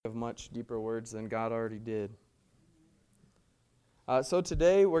much deeper words than God already did. So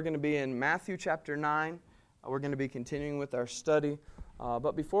today we're going to be in Matthew chapter 9. We're going to be continuing with our study.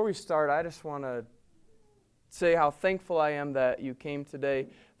 But before we start, I just want to say how thankful I am that you came today,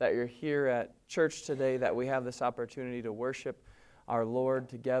 that you're here at church today, that we have this opportunity to worship our Lord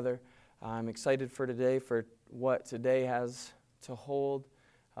together. I'm excited for today, for what today has to hold.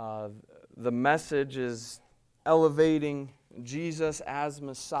 The message is elevating Jesus as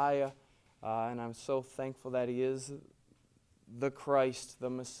Messiah, and I'm so thankful that He is the Christ, the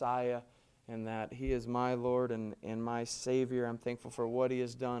Messiah, and that He is my Lord and my Savior. I'm thankful for what He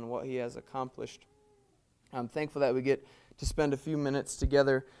has done, what He has accomplished. I'm thankful that we get to spend a few minutes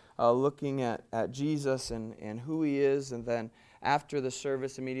together looking at Jesus and who He is, and then after the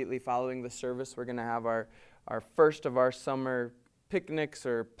service, immediately following the service, we're going to have our first of our summer picnics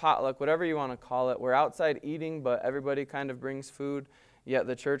or potluck, whatever you want to call it. We're outside eating, but everybody kind of brings food, yet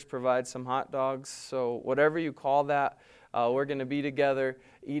the church provides some hot dogs. So whatever you call that, we're going to be together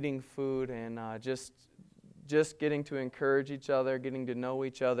eating food and just getting to encourage each other, getting to know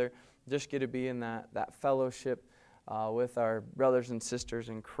each other, just get to be in that fellowship with our brothers and sisters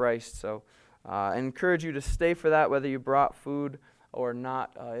in Christ. So I encourage you to stay for that, whether you brought food or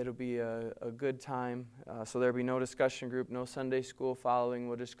not. It'll be a good time. So there'll be no discussion group, no Sunday school following.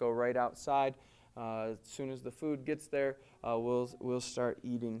 We'll just go right outside. As soon as the food gets there, we'll start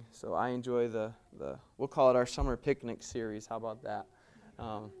eating. So I enjoy the we'll call it our summer picnic series. How about that?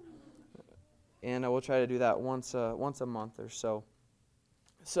 And we'll try to do that once a month or so.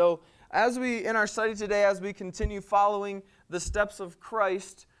 So as we in our study today, as we continue following the steps of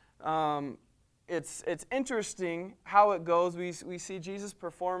Christ, it's interesting how it goes. We see Jesus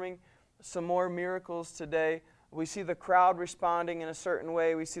performing some more miracles today. We see the crowd responding in a certain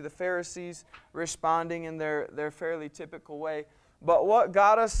way. We see the Pharisees responding in their fairly typical way. But what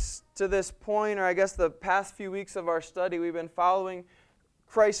got us to this point, or I guess the past few weeks of our study, we've been following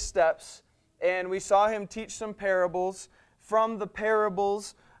Christ's steps, and we saw Him teach some parables. From the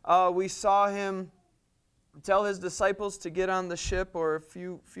parables, we saw Him tell His disciples to get on the ship or a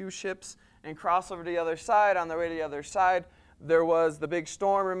few ships and cross over to the other side. On their way to the other side, there was the big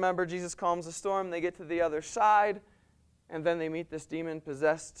storm. Remember, Jesus calms the storm. They get to the other side, and then they meet this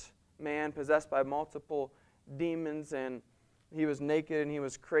demon-possessed man, possessed by multiple demons, and he was naked, and he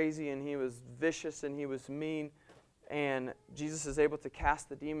was crazy, and he was vicious, and he was mean, and Jesus is able to cast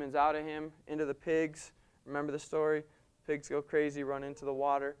the demons out of him into the pigs. Remember the story? Pigs go crazy, run into the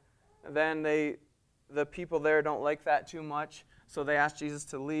water. And then the people there don't like that too much, so they ask Jesus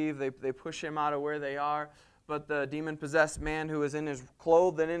to leave. They push Him out of where they are. But the demon-possessed man, who is in his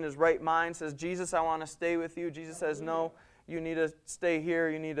clothed and in his right mind, says, "Jesus, I want to stay with you." Jesus says, "No, you need to stay here.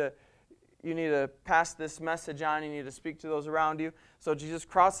 You need to pass this message on. You need to speak to those around you." So Jesus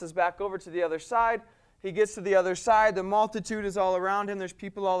crosses back over to the other side. He gets to the other side. The multitude is all around him. There's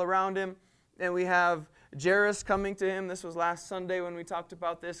people all around him. And we have Jairus coming to him. This was last Sunday when we talked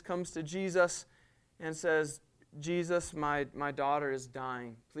about this. Comes to Jesus and says, "Jesus, my daughter is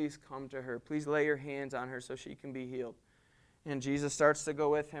dying. Please come to her. Please lay your hands on her so she can be healed." And Jesus starts to go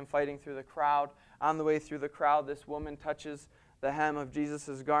with him, fighting through the crowd. On the way through the crowd, this woman touches the hem of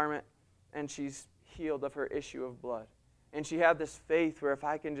Jesus' garment, and she's healed of her issue of blood. And she had this faith where if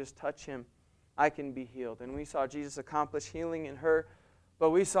I can just touch Him, I can be healed. And we saw Jesus accomplish healing in her.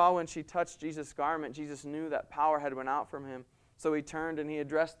 But we saw when she touched Jesus' garment, Jesus knew that power had went out from Him. So He turned and He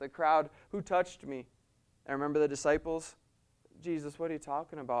addressed the crowd, "Who touched me?" And remember the disciples? "Jesus, what are you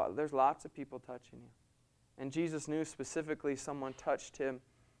talking about? There's lots of people touching you." And Jesus knew specifically someone touched Him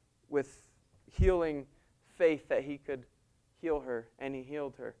with healing faith that He could heal her, and He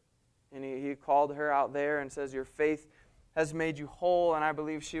healed her. And he called her out there and says, "Your faith has made you whole." And I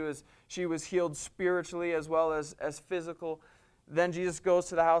believe she was healed spiritually as well as physical. Then Jesus goes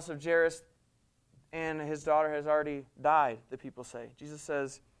to the house of Jairus, and his daughter has already died, the people say. Jesus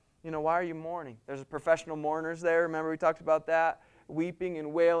says, "Why are you mourning?" There's professional mourners there. Remember we talked about that? Weeping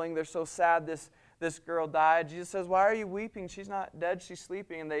and wailing. They're so sad this girl died. Jesus says, "Why are you weeping? She's not dead, she's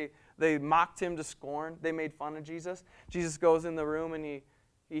sleeping." And they mocked Him to scorn. They made fun of Jesus. Jesus goes in the room and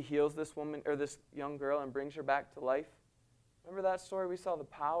he heals this woman or this young girl and brings her back to life. Remember that story? We saw the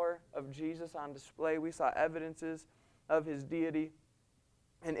power of Jesus on display. We saw evidences of His deity.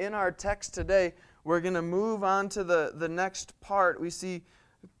 And in our text today, we're going to move on to the next part. We see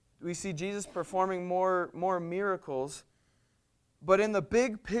Jesus performing more miracles. But in the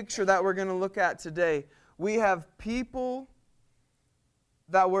big picture that we're going to look at today, we have people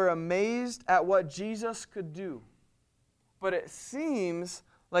that were amazed at what Jesus could do. But it seems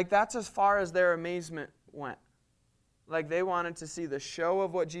like that's as far as their amazement went. like they wanted to see the show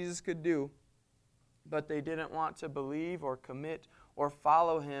of what Jesus could do, but they didn't want to believe or commit or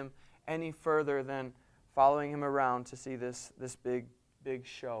follow him any further than following him around to see this big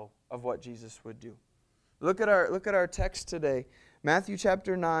show of what Jesus would do. Look at our text today. Matthew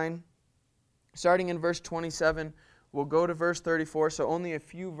chapter 9, starting in verse 27. We'll go to verse 34, so only a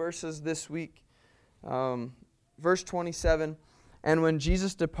few verses this week. Verse 27, and when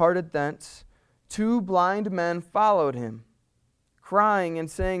Jesus departed thence, 2 blind men followed him, crying and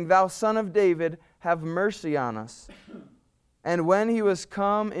saying, Thou Son of David, have mercy on us. And when he was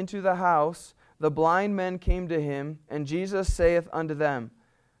come into the house, the blind men came to him, and Jesus saith unto them,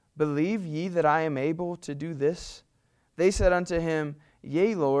 Believe ye that I am able to do this? They said unto him,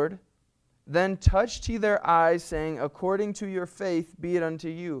 Yea, Lord. Then touched he their eyes, saying, According to your faith be it unto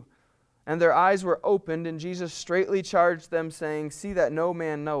you. And their eyes were opened, and Jesus straitly charged them, saying, See that no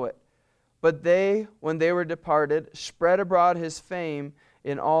man know it. But they, when they were departed, spread abroad his fame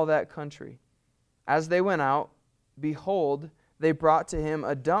in all that country. As they went out, behold, they brought to him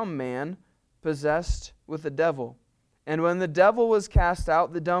a dumb man, possessed with a devil. And when the devil was cast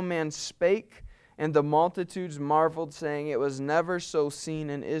out, the dumb man spake, and the multitudes marveled, saying, It was never so seen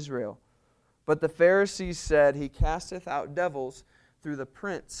in Israel. But the Pharisees said, He casteth out devils through the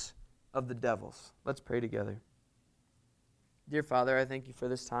prince of the devils. Let's pray together. Dear Father, I thank you for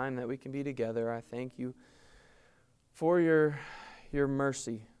this time that we can be together. I thank you for your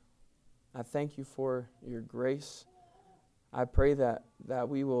mercy. I thank you for your grace. I pray that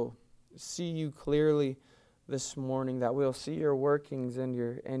we will see you clearly this morning, that we'll see your workings and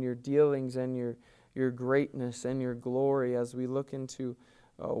your dealings and your greatness and your glory as we look into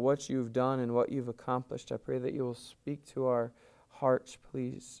what you've done and what you've accomplished. I pray that you will speak to our hearts.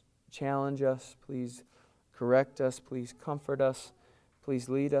 Please challenge us. Please correct us. Please comfort us. Please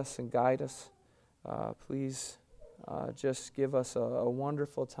lead us and guide us. Please just give us a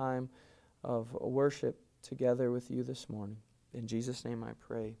wonderful time of worship together with you this morning. In Jesus' name I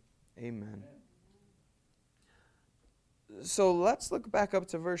pray. Amen. So let's look back up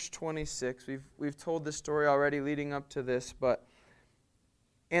to verse 26. We've told this story already leading up to this, but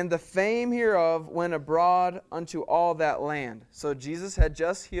and the fame hereof went abroad unto all that land. So Jesus had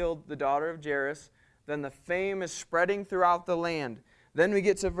just healed the daughter of Jairus. Then the fame is spreading throughout the land. Then we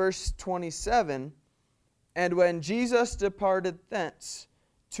get to verse 27. And when Jesus departed thence,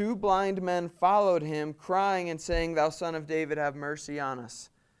 2 blind men followed him, crying and saying, Thou Son of David, have mercy on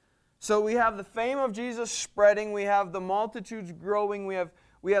us. So we have the fame of Jesus spreading. We have the multitudes growing. We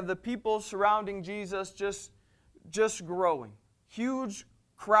have the people surrounding Jesus just growing. Huge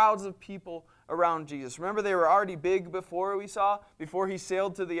crowds of people around Jesus. Remember, they were already big before he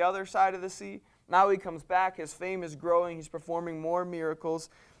sailed to the other side of the sea. Now he comes back. His fame is growing. He's performing more miracles,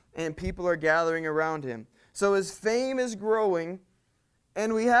 and people are gathering around him. So his fame is growing,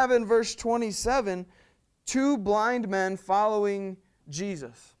 and we have in verse 27, 2 blind men following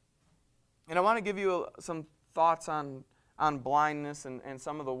Jesus. And I want to give you some thoughts on blindness and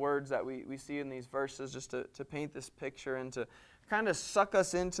some of the words that we see in these verses just to paint this picture and to kind of suck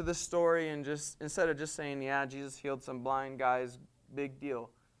us into the story, and just instead of just saying, yeah, Jesus healed some blind guys, big deal.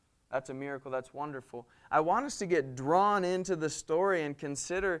 That's a miracle, that's wonderful. I want us to get drawn into the story and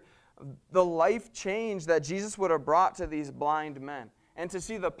consider the life change that Jesus would have brought to these blind men, and to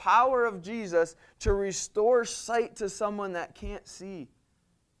see the power of Jesus to restore sight to someone that can't see.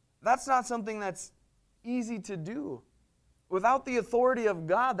 That's not something that's easy to do. Without the authority of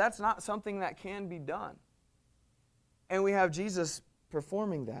God, that's not something that can be done. And we have Jesus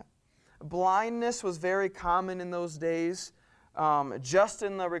performing that. Blindness was very common in those days. Just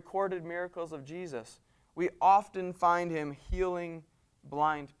in the recorded miracles of Jesus, we often find him healing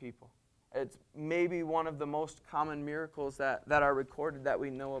blind people. It's maybe one of the most common miracles that are recorded that we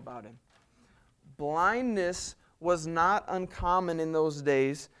know about him. Blindness was not uncommon in those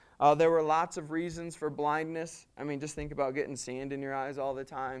days. There were lots of reasons for blindness. I mean, just think about getting sand in your eyes all the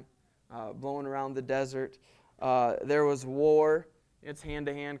time, blowing around the desert. There was war. It's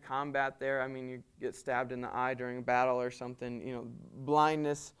hand-to-hand combat there. I mean, you get stabbed in the eye during a battle or something.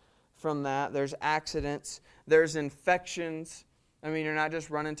 Blindness from that. There's accidents. There's infections. I mean, you're not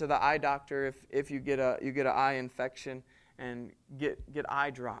just running to the eye doctor if you get an eye infection and get eye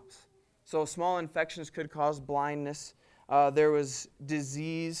drops. So small infections could cause blindness. There was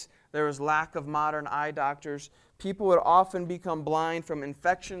disease. There was lack of modern eye doctors. People would often become blind from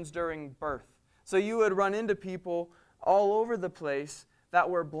infections during birth. So you would run into people all over the place that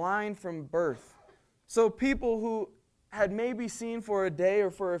were blind from birth. So people who had maybe seen for a day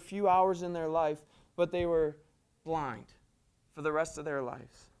or for a few hours in their life, but they were blind for the rest of their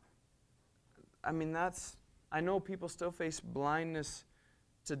lives. I mean, that's I know people still face blindness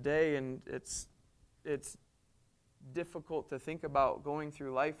today, and it's difficult to think about going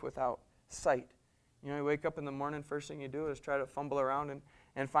through life without sight. You know, you wake up in the morning, first thing you do is try to fumble around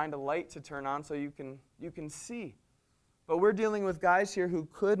and find a light to turn on so you can see. But we're dealing with guys here who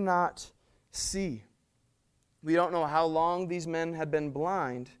could not see. We don't know how long these men had been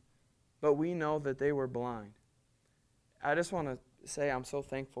blind, but we know that they were blind. I just want to say I'm so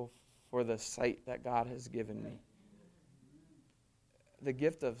thankful for the sight that God has given me. The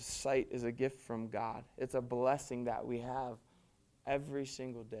gift of sight is a gift from God. It's a blessing that we have every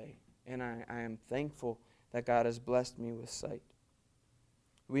single day. And I am thankful that God has blessed me with sight.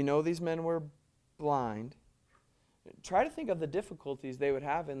 We know these men were blind. Try to think of the difficulties they would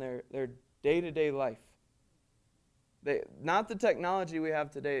have in their day-to-day life. Not the technology we have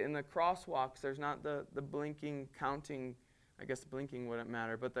today. In the crosswalks, there's not the blinking, counting. I guess blinking wouldn't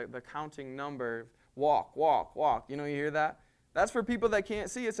matter, but the counting number, walk, walk, walk. You know, you hear that? That's for people that can't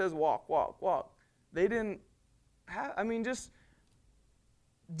see. It says walk, walk, walk. They didn't have, just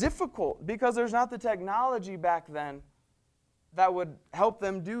difficult because there's not the technology back then that would help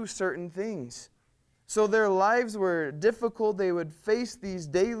them do certain things. So their lives were difficult. They would face these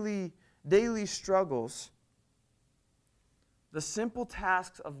daily struggles. The simple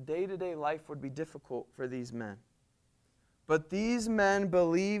tasks of day-to-day life would be difficult for these men. But these men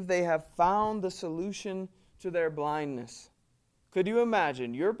believe they have found the solution to their blindness. Could you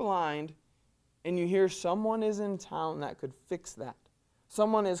imagine? You're blind and you hear someone is in town that could fix that.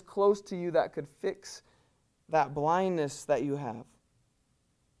 Someone is close to you that could fix that blindness that you have.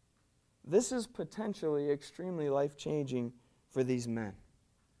 This is potentially extremely life-changing for these men.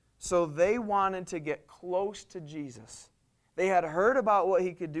 So they wanted to get close to Jesus. They had heard about what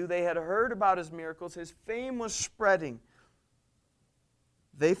he could do. They had heard about his miracles. His fame was spreading.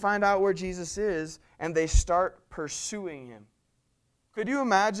 They find out where Jesus is, and they start pursuing him. Could you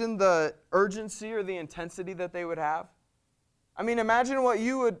imagine the urgency or the intensity that they would have? Imagine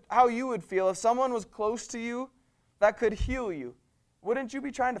how you would feel if someone was close to you that could heal you. Wouldn't you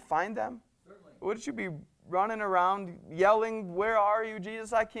be trying to find them? Certainly. Wouldn't you be running around yelling, "Where are you,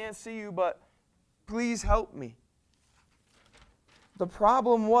 Jesus? I can't see you, but please help me." The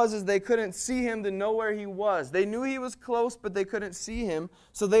problem was they couldn't see him to know where he was. They knew he was close, but they couldn't see him,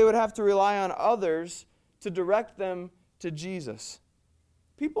 so they would have to rely on others to direct them to Jesus.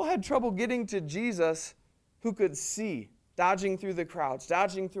 People had trouble getting to Jesus who could see, dodging through the crowds,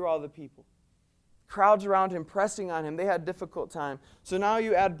 dodging through all the people. Crowds around him, pressing on him, they had a difficult time. So now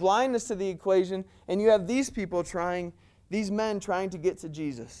you add blindness to the equation, and you have these men trying to get to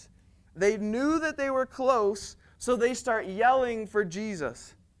Jesus. They knew that they were close, so they start yelling for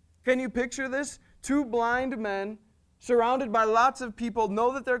Jesus. Can you picture this? Two blind men surrounded by lots of people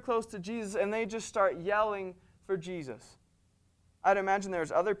know that they're close to Jesus, and they just start yelling for Jesus. I'd imagine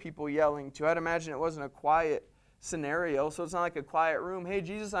there's other people yelling too. I'd imagine it wasn't a quiet scenario, so it's not like a quiet room. "Hey,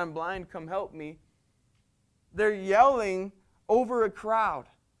 Jesus, I'm blind, come help me." They're yelling over a crowd,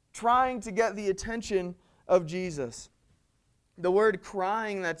 trying to get the attention of Jesus. The word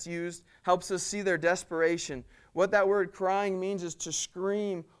crying that's used helps us see their desperation. What that word crying means is to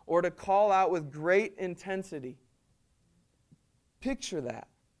scream or to call out with great intensity. Picture that.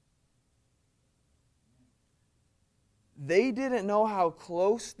 They didn't know how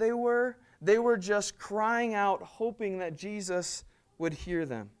close they were. They were just crying out, hoping that Jesus would hear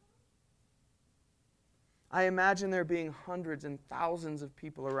them. I imagine there being hundreds and thousands of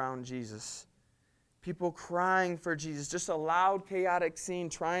people around Jesus. People crying for Jesus. Just a loud, chaotic scene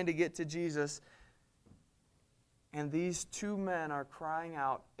trying to get to Jesus. And these two men are crying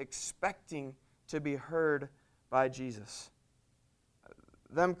out, expecting to be heard by Jesus.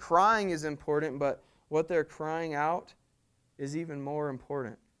 Them crying is important, but what they're crying out is even more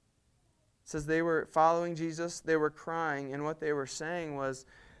important. It says they were following Jesus, they were crying, and what they were saying was,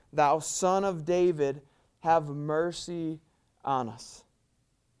 "Thou Son of David, have mercy on us."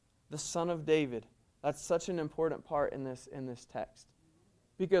 The Son of David. That's such an important part in this text.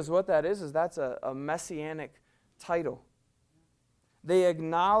 Because what that is that's a messianic title. They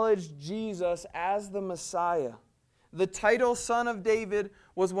acknowledged Jesus as the Messiah. The title Son of David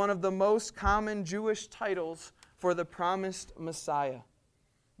was one of the most common Jewish titles for the promised Messiah.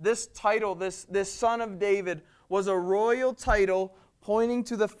 This title, this Son of David, was a royal title pointing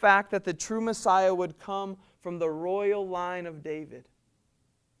to the fact that the true Messiah would come from the royal line of David.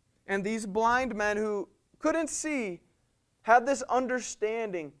 And these blind men who couldn't see had this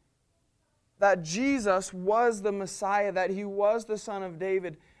understanding that Jesus was the Messiah, that he was the Son of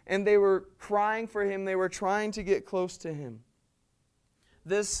David, and they were crying for him. They were trying to get close to him.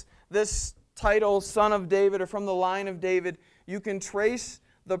 This title, Son of David, or from the line of David, you can trace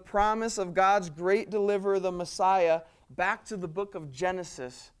the promise of God's great deliverer, the Messiah, back to the book of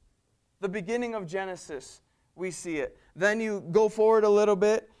Genesis. The beginning of Genesis, we see it. Then you go forward a little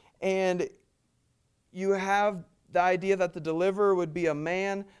bit, and you have the idea that the deliverer would be a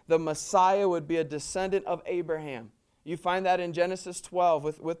man, the Messiah would be a descendant of Abraham. You find that in Genesis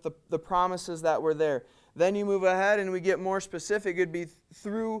 12 with the promises that were there. Then you move ahead and we get more specific. It would be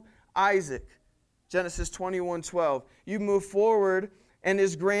through Isaac, Genesis 21:12. You move forward and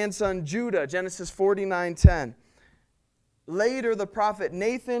his grandson Judah, Genesis 49:10. Later, the prophet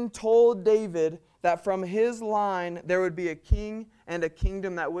Nathan told David that from his line there would be a king and a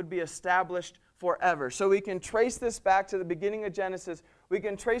kingdom that would be established forever. So we can trace this back to the beginning of Genesis. We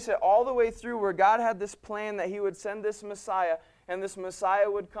can trace it all the way through where God had this plan that he would send this Messiah, and this Messiah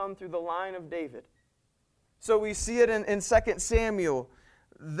would come through the line of David. So we see it in 2 Samuel.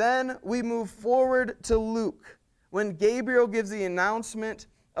 Then we move forward to Luke, when Gabriel gives the announcement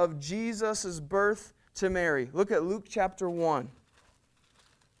of Jesus' birth to Mary. Look at Luke chapter 1.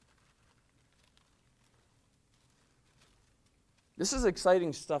 This is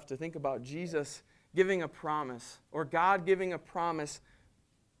exciting stuff to think about, Jesus giving a promise, or God giving a promise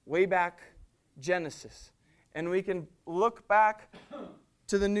way back Genesis. And we can look back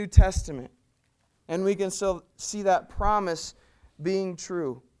to the New Testament, and we can still see that promise being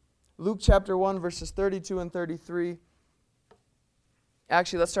true. Luke chapter 1, verses 32 and 33.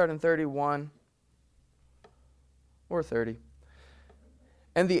 Actually, let's start in 31 or 30.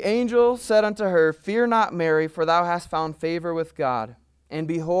 And the angel said unto her, Fear not, Mary, for thou hast found favor with God. And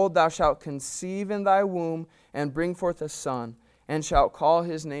behold, thou shalt conceive in thy womb, and bring forth a son, and shalt call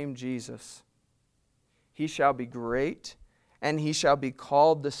his name Jesus. He shall be great, and he shall be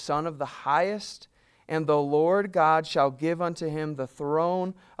called the Son of the Highest, and the Lord God shall give unto him the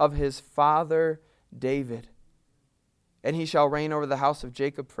throne of his father David. And he shall reign over the house of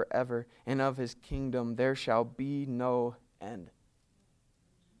Jacob forever, and of his kingdom there shall be no end.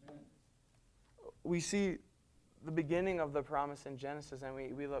 We see the beginning of the promise in Genesis, and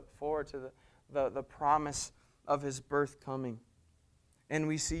we look forward to the promise of his birth coming. And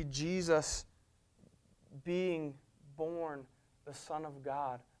we see Jesus being born, the Son of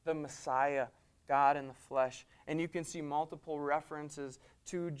God, the Messiah, God in the flesh. And you can see multiple references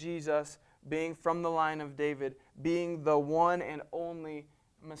to Jesus being from the line of David, being the one and only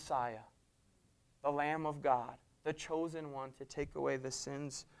Messiah, the Lamb of God, the chosen one to take away the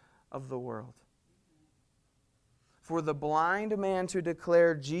sins of the world. For the blind man to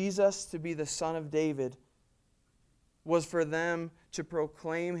declare Jesus to be the Son of David was for them to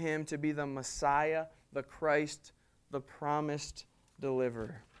proclaim him to be the Messiah, the Christ, the promised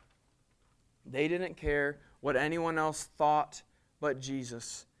deliverer. They didn't care what anyone else thought but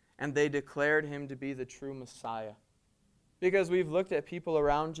Jesus, and they declared him to be the true Messiah. Because we've looked at people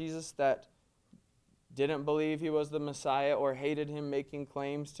around Jesus that didn't believe he was the Messiah or hated him making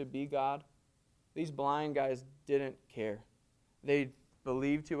claims to be God. These blind guys didn't care. They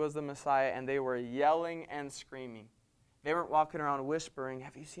believed he was the Messiah, and they were yelling and screaming. They weren't walking around whispering,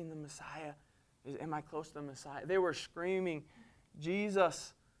 Have you seen the Messiah? Am I close to the Messiah? They were screaming,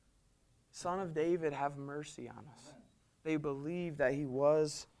 Jesus, Son of David, have mercy on us. They believed that he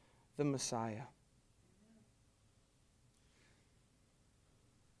was the Messiah.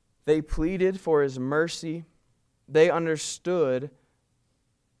 They pleaded for his mercy. They understood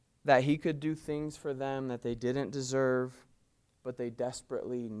that he could do things for them that they didn't deserve, but they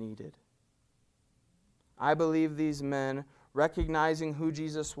desperately needed. I believe these men, recognizing who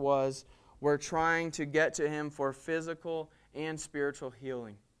Jesus was, were trying to get to him for physical and spiritual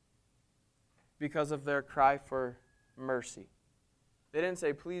healing because of their cry for mercy. They didn't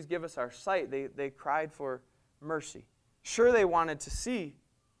say, please give us our sight. They cried for mercy. Sure, they wanted to see,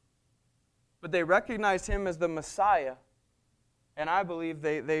 but they recognized him as the Messiah. And I believe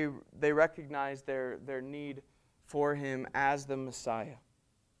they recognized their need for him as the Messiah.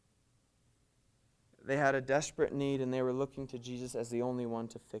 They had a desperate need, and they were looking to Jesus as the only one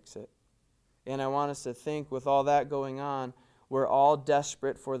to fix it. And I want us to think, with all that going on, we're all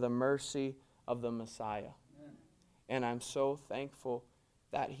desperate for the mercy of the Messiah. Amen. And I'm so thankful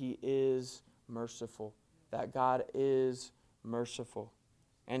that he is merciful, that God is merciful.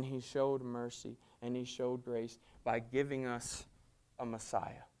 And he showed mercy, and he showed grace by giving us a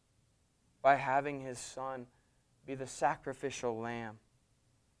Messiah, by having his Son be the sacrificial lamb,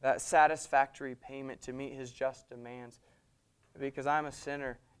 that satisfactory payment to meet his just demands. Because I'm a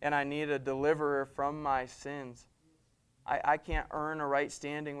sinner and I need a deliverer from my sins. I can't earn a right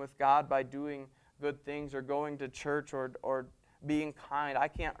standing with God by doing good things or going to church or being kind. I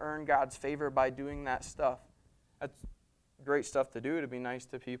can't earn God's favor by doing that stuff. That's great stuff to do, to be nice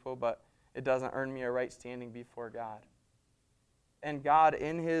to people, but it doesn't earn me a right standing before God. And God,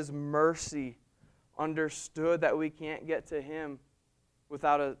 in His mercy, understood that we can't get to Him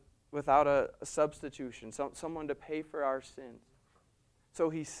without a substitution, someone to pay for our sins. So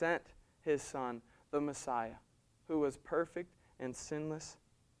He sent His Son, the Messiah, who was perfect and sinless,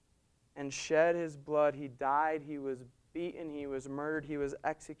 and shed His blood. He died, He was beaten, He was murdered, He was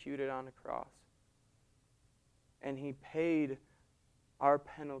executed on a cross. And He paid our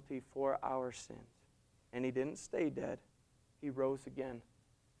penalty for our sins. And He didn't stay dead. He rose again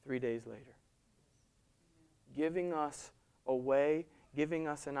 3 days later, giving us a way, giving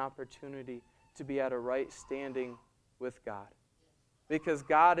us an opportunity to be at a right standing with God. Because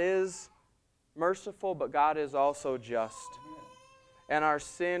God is merciful, but God is also just. And our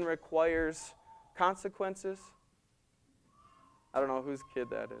sin requires consequences. I don't know whose kid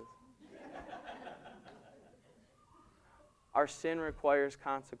that is. Our sin requires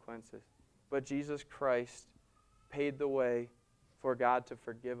consequences. But Jesus Christ paid the way for God to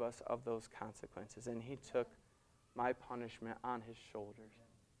forgive us of those consequences. And He took my punishment on His shoulders.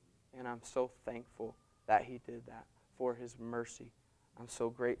 And I'm so thankful that He did that for His mercy. I'm so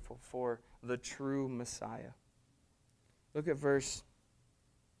grateful for the true Messiah. Look at verse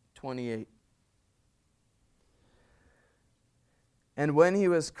 28. And when He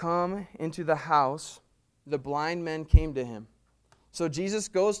was come into the house, the blind men came to Him. So Jesus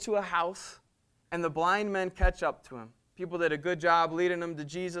goes to a house, and the blind men catch up to Him. People did a good job leading them to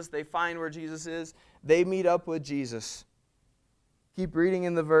Jesus. They find where Jesus is. They meet up with Jesus. Keep reading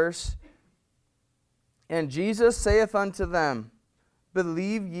in the verse. And Jesus saith unto them,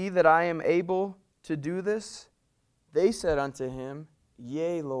 Believe ye that I am able to do this? They said unto Him,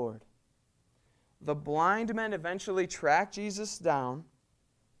 Yea, Lord. The blind men eventually track Jesus down.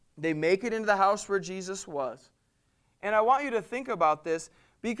 They make it into the house where Jesus was. And I want you to think about this,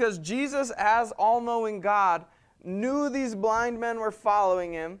 because Jesus, as all-knowing God, knew these blind men were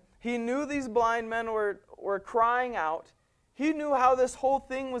following Him. He knew these blind men were crying out. He knew how this whole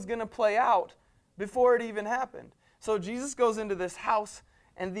thing was going to play out before it even happened. So Jesus goes into this house,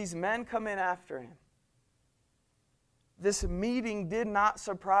 and these men come in after Him. This meeting did not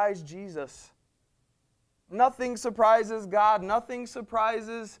surprise Jesus. Nothing surprises God. Nothing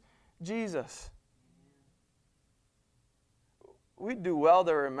surprises Jesus. We do well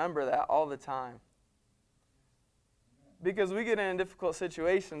to remember that all the time. Because we get in difficult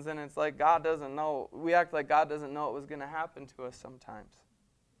situations and it's like God doesn't know. We act like God doesn't know what was going to happen to us sometimes.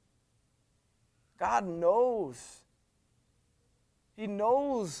 God knows. He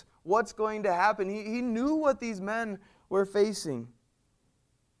knows what's going to happen. He knew what these men were facing.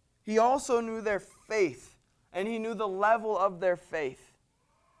 He also knew their faith, and He knew the level of their faith.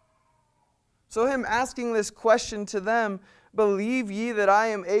 So Him asking this question to them, Believe ye that I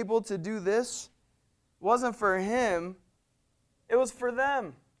am able to do this? Wasn't for Him, it was for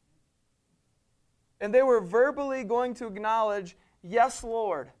them. And they were verbally going to acknowledge, Yes,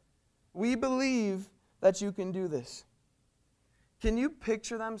 Lord, we believe that you can do this. Can you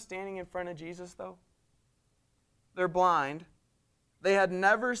picture them standing in front of Jesus, though? They're blind. They had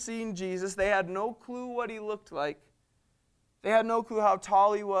never seen Jesus. They had no clue what He looked like. They had no clue how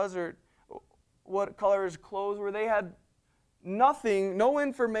tall He was or what color His clothes were. They had nothing, no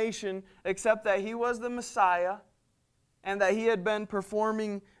information except that He was the Messiah and that He had been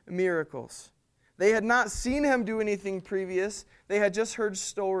performing miracles. They had not seen Him do anything previous. They had just heard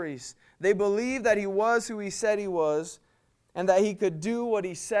stories. They believed that He was who He said He was and that He could do what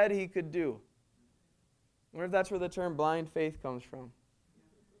He said He could do. I wonder if that's where the term blind faith comes from.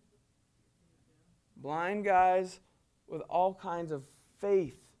 Blind guys with all kinds of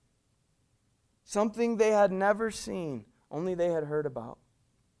faith. Something they had never seen, only they had heard about.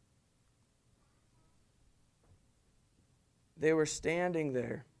 They were standing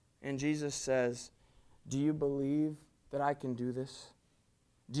there, and Jesus says, Do you believe that I can do this?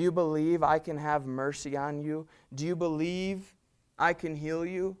 Do you believe I can have mercy on you? Do you believe I can heal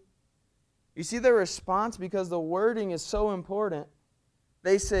you? You see their response, because the wording is so important.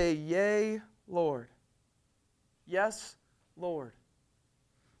 They say, Yea, Lord. Yes, Lord.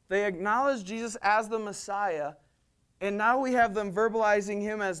 They acknowledge Jesus as the Messiah, and now we have them verbalizing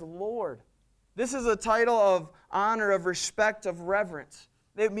Him as Lord. This is a title of honor, of respect, of reverence.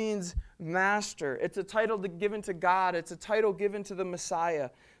 It means master. It's a title given to God. It's a title given to the Messiah.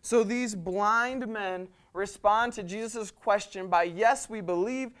 So these blind men respond to Jesus' question by, yes, we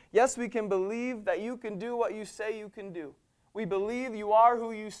believe. Yes, we can believe that you can do what you say you can do. We believe you are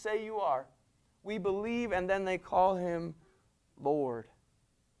who you say you are. We believe, and then they call Him Lord.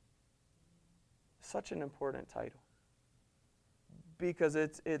 Such an important title. Because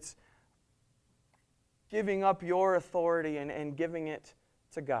it's giving up your authority and giving it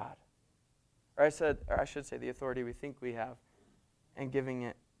to God. Or I should say the authority we think we have and giving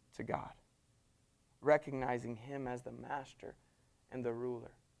it to God. Recognizing Him as the master and the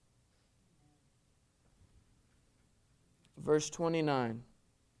ruler. Verse 29.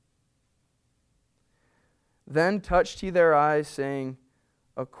 Then touched He their eyes, saying,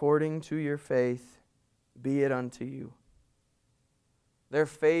 according to your faith, be it unto you. Their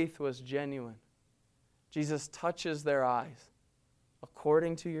faith was genuine. Jesus touches their eyes.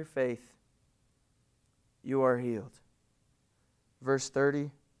 According to your faith, you are healed. Verse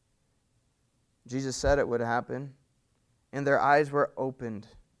 30, Jesus said it would happen, and their eyes were opened.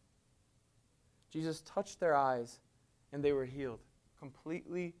 Jesus touched their eyes, and they were healed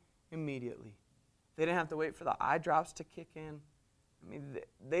completely, immediately. They didn't have to wait for the eye drops to kick in. I mean,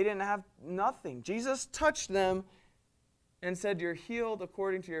 they didn't have nothing. Jesus touched them and said, you're healed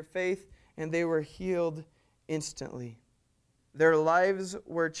according to your faith, and they were healed instantly. Their lives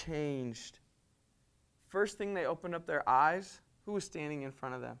were changed. First thing they opened up their eyes, who was standing in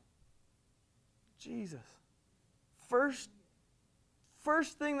front of them? Jesus. First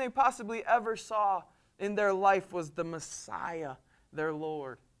thing they possibly ever saw in their life was the Messiah, their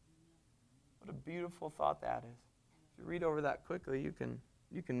Lord. What a beautiful thought that is. If you read over that quickly, you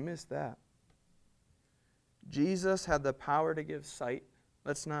can miss that. Jesus had the power to give sight.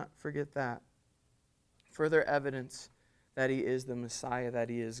 Let's not forget that. Further evidence that He is the Messiah, that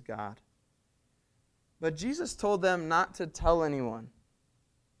He is God. But Jesus told them not to tell anyone.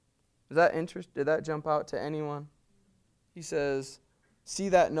 Did that jump out to anyone? He says, see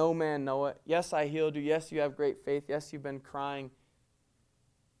that no man know it. Yes, I healed you. Yes, you have great faith. Yes, you've been crying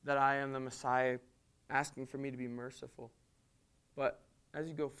that I am the Messiah, asking for me to be merciful. But as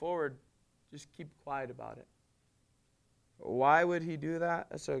you go forward, just keep quiet about it. Why would He do that?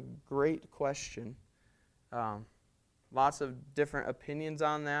 That's a great question. Lots of different opinions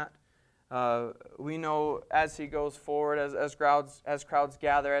on that. We know as He goes forward, as crowds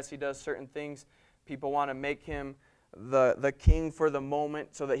gather, as He does certain things, people want to make Him the king for the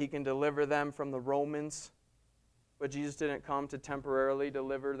moment so that He can deliver them from the Romans. But Jesus didn't come to temporarily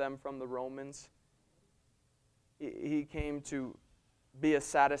deliver them from the Romans. He came to be a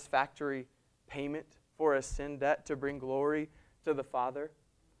satisfactory payment for a sin debt to bring glory to the Father.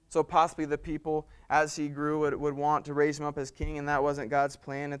 So possibly the people, as He grew, would want to raise Him up as king, and that wasn't God's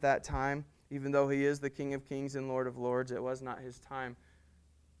plan at that time. Even though He is the King of Kings and Lord of Lords, it was not His time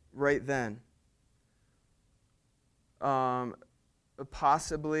right then.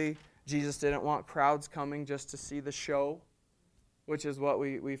 Possibly Jesus didn't want crowds coming just to see the show, which is what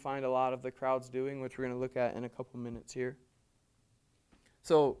we find a lot of the crowds doing, which we're going to look at in a couple minutes here.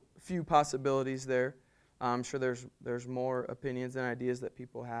 So, a few possibilities there. I'm sure there's more opinions and ideas that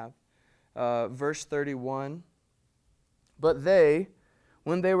people have. Verse 31, but they,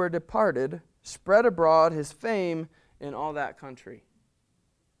 when they were departed, spread abroad His fame in all that country.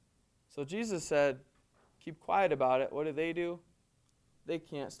 So Jesus said, keep quiet about it. What do? They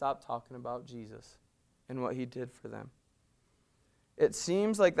can't stop talking about Jesus and what He did for them. It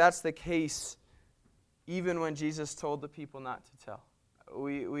seems like that's the case even when Jesus told the people not to tell.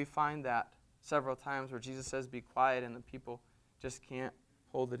 We find that several times where Jesus says, be quiet, and the people just can't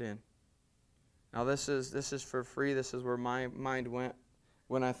hold it in. Now this is for free. This is where my mind went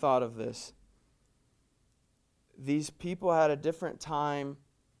when I thought of this. These people had a different time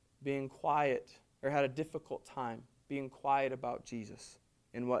being quiet, or had a difficult time being quiet about Jesus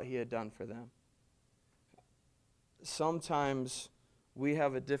and what He had done for them. Sometimes we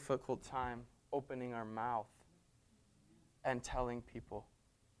have a difficult time opening our mouth and telling people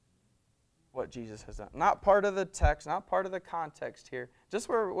what Jesus has done. Not part of the text, not part of the context here. Just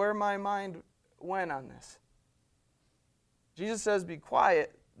where my mind went on this. Jesus says, be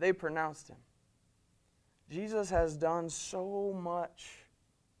quiet. They pronounced Him. Jesus has done so much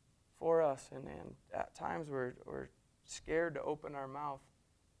for us, and at times we're scared to open our mouth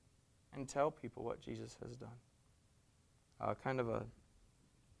and tell people what Jesus has done.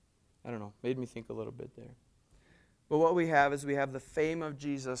 Made me think a little bit there. But what we have is we have the fame of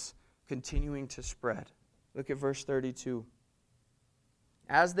Jesus continuing to spread. Look at verse 32.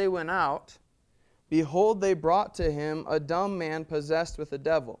 As they went out, behold, they brought to Him a dumb man possessed with a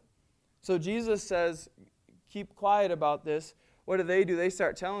devil. So Jesus says, keep quiet about this. What do? They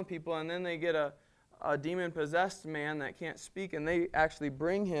start telling people, and then they get a demon-possessed man that can't speak, and they actually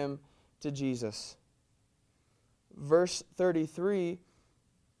bring him to Jesus. Verse 33,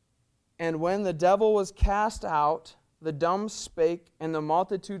 and when the devil was cast out, the dumb spake, and the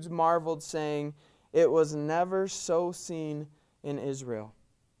multitudes marveled, saying, it was never so seen in Israel.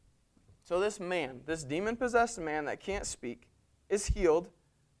 So this man, this demon-possessed man that can't speak, is healed.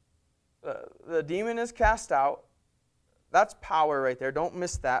 The demon is cast out. That's power right there. Don't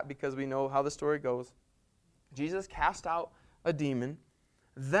miss that, because we know how the story goes. Jesus cast out a demon.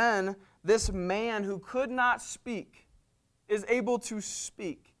 Then this man who could not speak is able to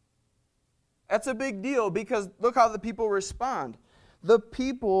speak. That's a big deal, because look how the people respond. The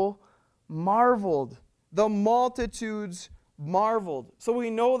people marveled. The multitudes marveled. So we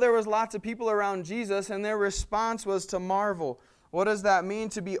know there was lots of people around Jesus, and their response was to marvel. What does that mean?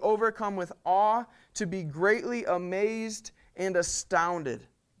 To be overcome with awe, to be greatly amazed and astounded.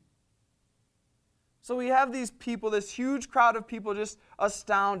 So we have these people, this huge crowd of people just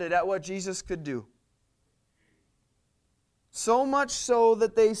astounded at what Jesus could do. So much so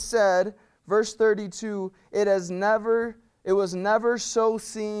that they said, verse 32, it was never so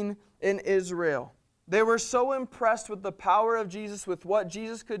seen in Israel. They were so impressed with the power of Jesus, with what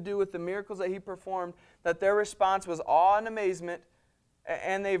Jesus could do, with the miracles that he performed, that their response was awe and amazement,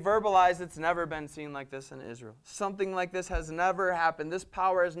 and they verbalized it's never been seen like this in Israel. Something like this has never happened. This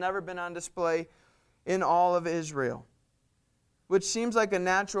power has never been on display in all of Israel, which seems like a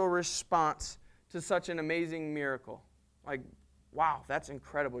natural response to such an amazing miracle. Like, wow, that's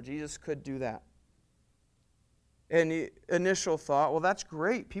incredible. Jesus could do that. And the initial thought, well, that's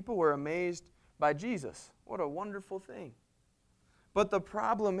great. People were amazed by Jesus. What a wonderful thing. But the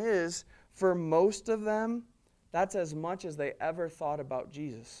problem is, for most of them, that's as much as they ever thought about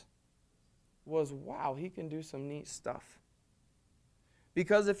Jesus. Was, wow, he can do some neat stuff.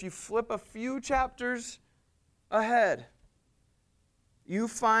 Because if you flip a few chapters ahead, you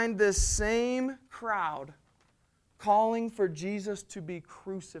find this same crowd calling for Jesus to be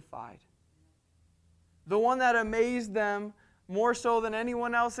crucified. The one that amazed them more so than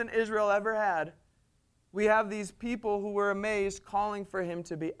anyone else in Israel ever had. We have these people who were amazed, calling for him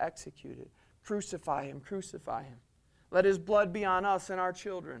to be executed. Crucify him, crucify him. Let his blood be on us and our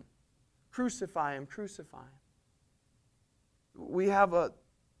children. Crucify him, crucify him. We have a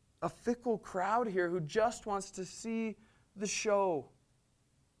fickle crowd here who just wants to see the show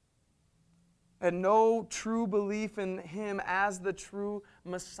and no true belief in him as the true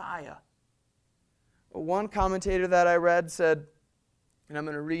Messiah. One commentator that I read said, and I'm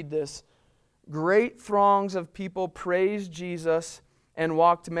going to read this, great throngs of people praised Jesus and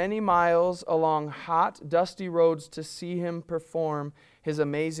walked many miles along hot, dusty roads to see him perform his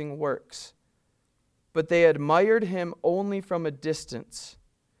amazing works. But they admired him only from a distance.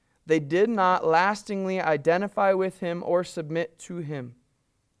 They did not lastingly identify with him or submit to him.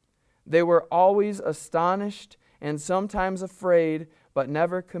 They were always astonished and sometimes afraid, but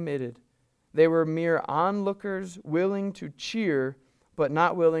never committed. They were mere onlookers, willing to cheer, but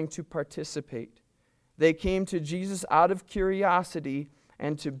not willing to participate. They came to Jesus out of curiosity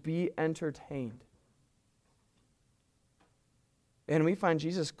and to be entertained. And we find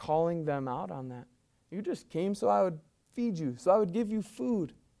Jesus calling them out on that. You just came so I would feed you, so I would give you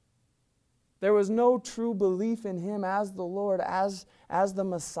food. There was no true belief in him as the Lord, as the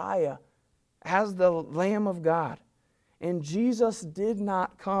Messiah, as the Lamb of God. And Jesus did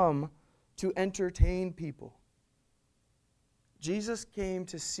not come to entertain people. Jesus came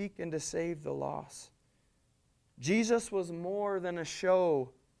to seek and to save the lost. Jesus was more than a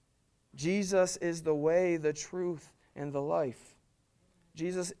show. Jesus is the way, the truth, and the life.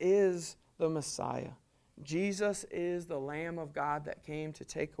 Jesus is the Messiah. Jesus is the Lamb of God that came to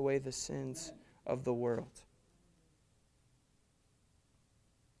take away the sins of the world.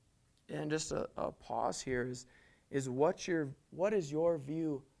 And just a pause here is what is your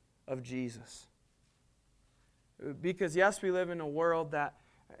view of Jesus? Because yes, we live in a world that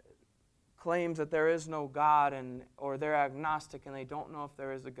claims that there is no God, or they're agnostic and they don't know if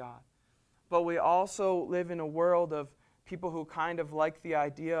there is a God. But we also live in a world of people who kind of like the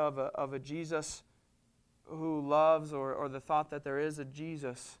idea of a Jesus who loves, or the thought that there is a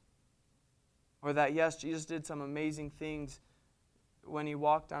Jesus, or that yes, Jesus did some amazing things when he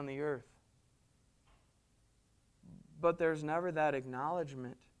walked on the earth. But there's never that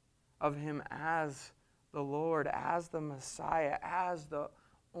acknowledgement of him as the Lord, as the Messiah, as the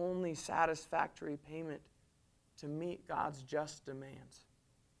only satisfactory payment to meet God's just demands.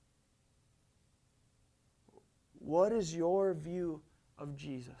 What is your view of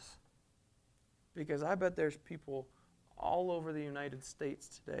Jesus? Because I bet there's people all over the United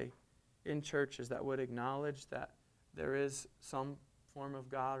States today in churches that would acknowledge that there is some form of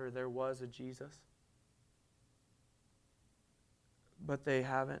God, or there was a Jesus, but they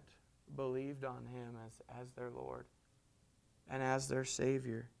haven't believed on him as their Lord and as their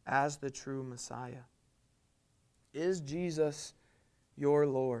Savior, as the true Messiah? Is Jesus your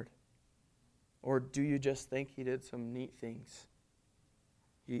Lord? Or do you just think He did some neat things?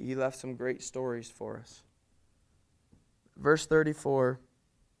 He left some great stories for us. Verse 34,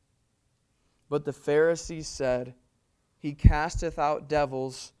 but the Pharisees said, He casteth out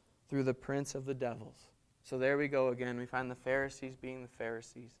devils through the prince of the devils. So there we go again. We find the Pharisees being the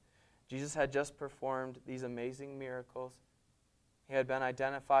Pharisees. Jesus had just performed these amazing miracles. He had been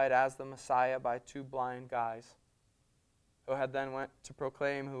identified as the Messiah by two blind guys who had then went to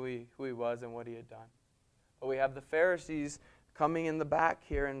proclaim who he was and what He had done. But we have the Pharisees coming in the back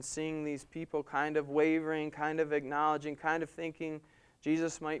here and seeing these people kind of wavering, kind of acknowledging, kind of thinking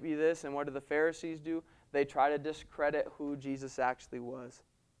Jesus might be this. And what do the Pharisees do? They try to discredit who Jesus actually was.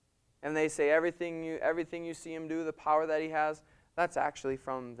 And they say everything you see Him do, the power that He has, that's actually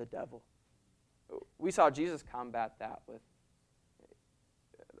from the devil. We saw Jesus combat that with,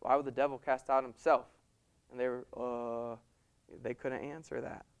 why would the devil cast out himself? And they couldn't answer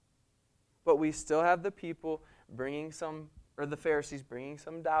that. But we still have the people the Pharisees bringing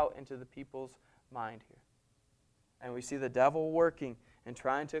some doubt into the people's mind here. And we see the devil working and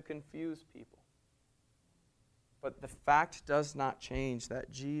trying to confuse people. But the fact does not change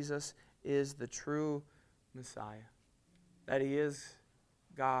that Jesus is the true Messiah, that He is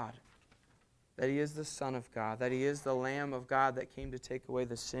God, that He is the Son of God, that He is the Lamb of God that came to take away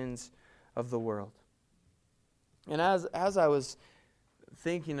the sins of the world. And as I was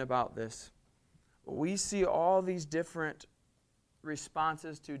thinking about this, we see all these different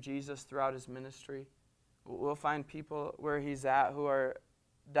responses to Jesus throughout His ministry. We'll find people where He's at who are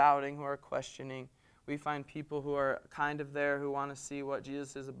doubting, who are questioning. We find people who are kind of there, who want to see what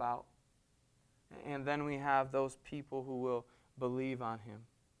Jesus is about. And then we have those people who will believe on Him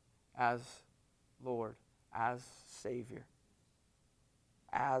as Lord, as Savior,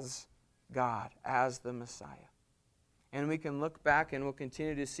 as God, as the Messiah. And we can look back and we'll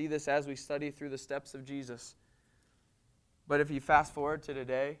continue to see this as we study through the steps of Jesus. But if you fast forward to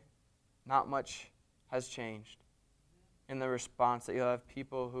today, not much has changed in the response. That you'll have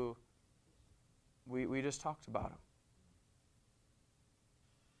people who, we just talked about them.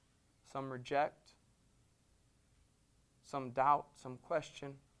 Some reject, some doubt, some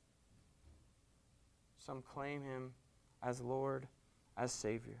question, some claim Him as Lord, as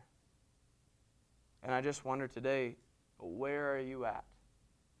Savior. And I just wonder today, where are you at?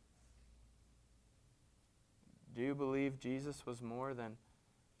 Do you believe Jesus was more than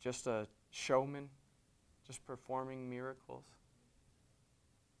just a showman, just performing miracles?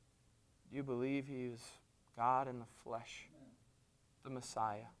 Do you believe He is God in the flesh, the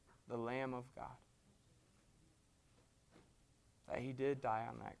Messiah, the Lamb of God? That He did die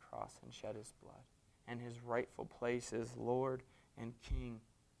on that cross and shed His blood, and His rightful place is Lord and King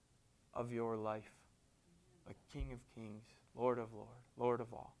of your life, the King of kings, Lord of lords, Lord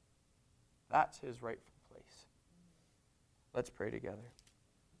of all. That's His rightful place. Let's pray together.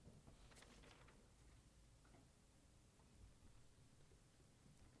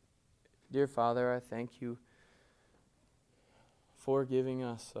 Dear Father, I thank You for giving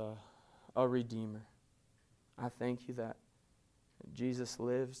us a Redeemer. I thank You that Jesus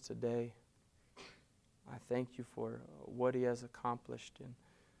lives today. I thank You for what He has accomplished in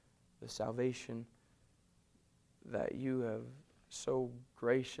the salvation that You have so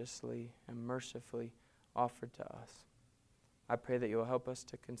graciously and mercifully offered to us. I pray that You'll help us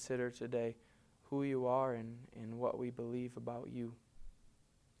to consider today who You are and what we believe about You.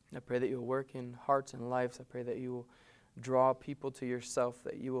 I pray that You'll work in hearts and lives. I pray that You will draw people to Yourself,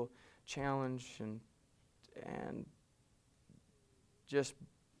 that You will challenge and just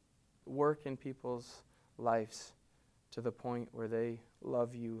work in people's lives to the point where they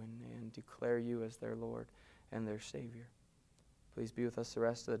love You and declare You as their Lord and their Savior. Please be with us the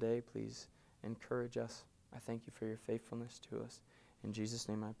rest of the day. Please encourage us. I thank You for Your faithfulness to us. In Jesus'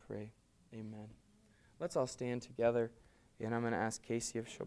 name I pray. Amen. Let's all stand together, and I'm going to ask Casey if she'll